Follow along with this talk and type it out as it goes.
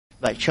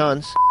by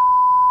chance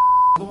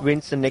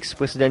wins the next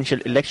presidential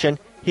election,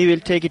 he will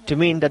take it to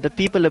mean that the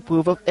people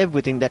approve of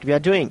everything that we are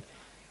doing.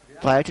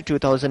 Prior to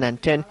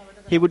 2010,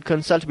 he would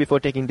consult before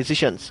taking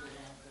decisions.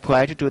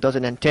 Prior to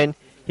 2010,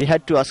 he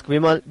had to ask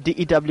Vimal,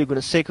 D.E.W.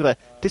 Gunathilaka,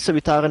 Tissa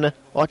Vitarana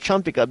or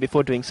Champika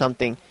before doing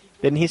something.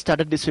 Then he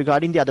started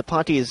disregarding the other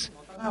parties.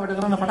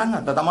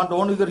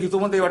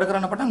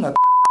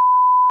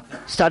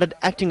 Started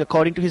acting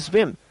according to his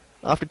whim.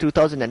 After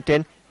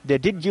 2010, they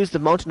did use the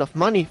mountain of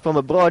money from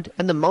abroad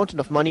and the mountain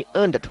of money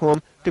earned at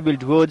home to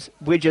build roads,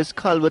 bridges,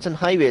 culverts and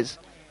highways.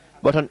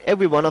 But on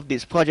every one of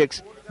these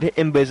projects, they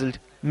embezzled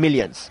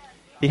millions.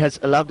 He has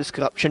allowed this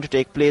corruption to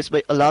take place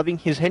by allowing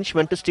his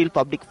henchmen to steal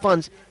public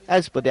funds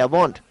as per their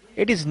want.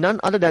 It is none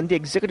other than the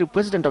executive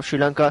president of Sri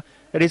Lanka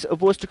that is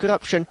opposed to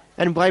corruption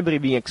and bribery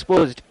being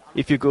exposed.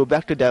 If you go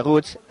back to their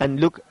roots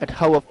and look at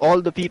how of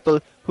all the people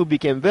who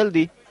became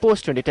wealthy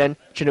post-2010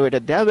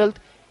 generated their wealth,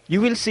 you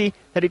will see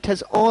that it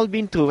has all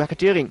been through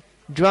racketeering,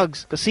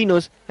 drugs,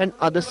 casinos and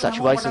other such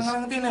vices.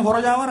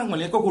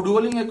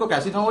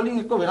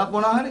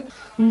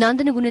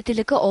 Nandana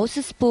Gunathilaka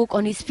also spoke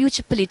on his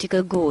future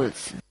political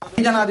goals.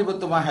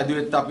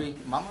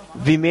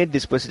 We made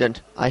this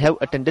president. I have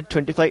attended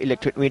 25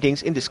 electorate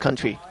meetings in this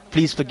country.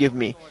 Please forgive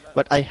me,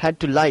 but I had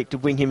to lie to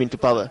bring him into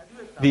power.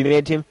 We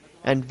made him,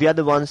 and we are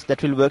the ones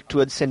that will work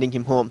towards sending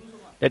him home.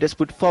 Let us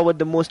put forward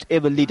the most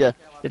able leader.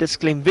 Let us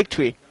claim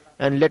victory.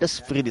 And let us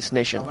free this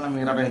nation.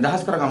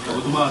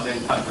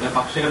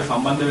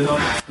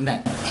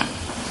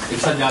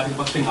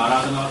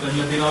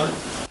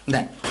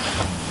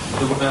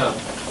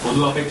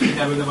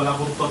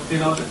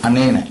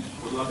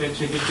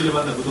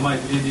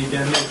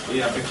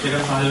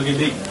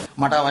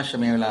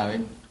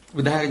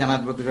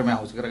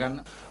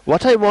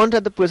 What I want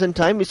at the present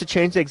time is to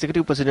change the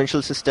executive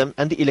presidential system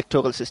and the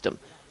electoral system.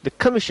 The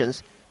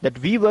commissions that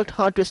we worked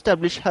hard to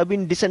establish have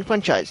been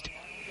disenfranchised.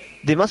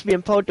 They must be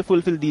empowered to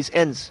fulfill these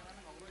ends.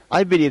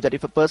 I believe that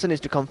if a person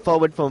is to come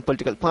forward from a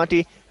political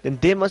party, then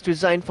they must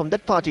resign from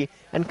that party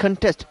and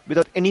contest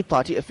without any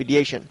party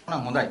affiliation.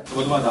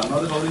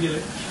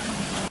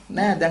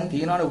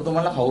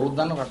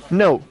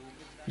 No,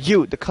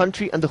 you, the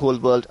country and the whole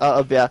world are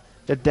aware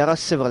that there are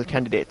several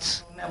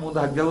candidates.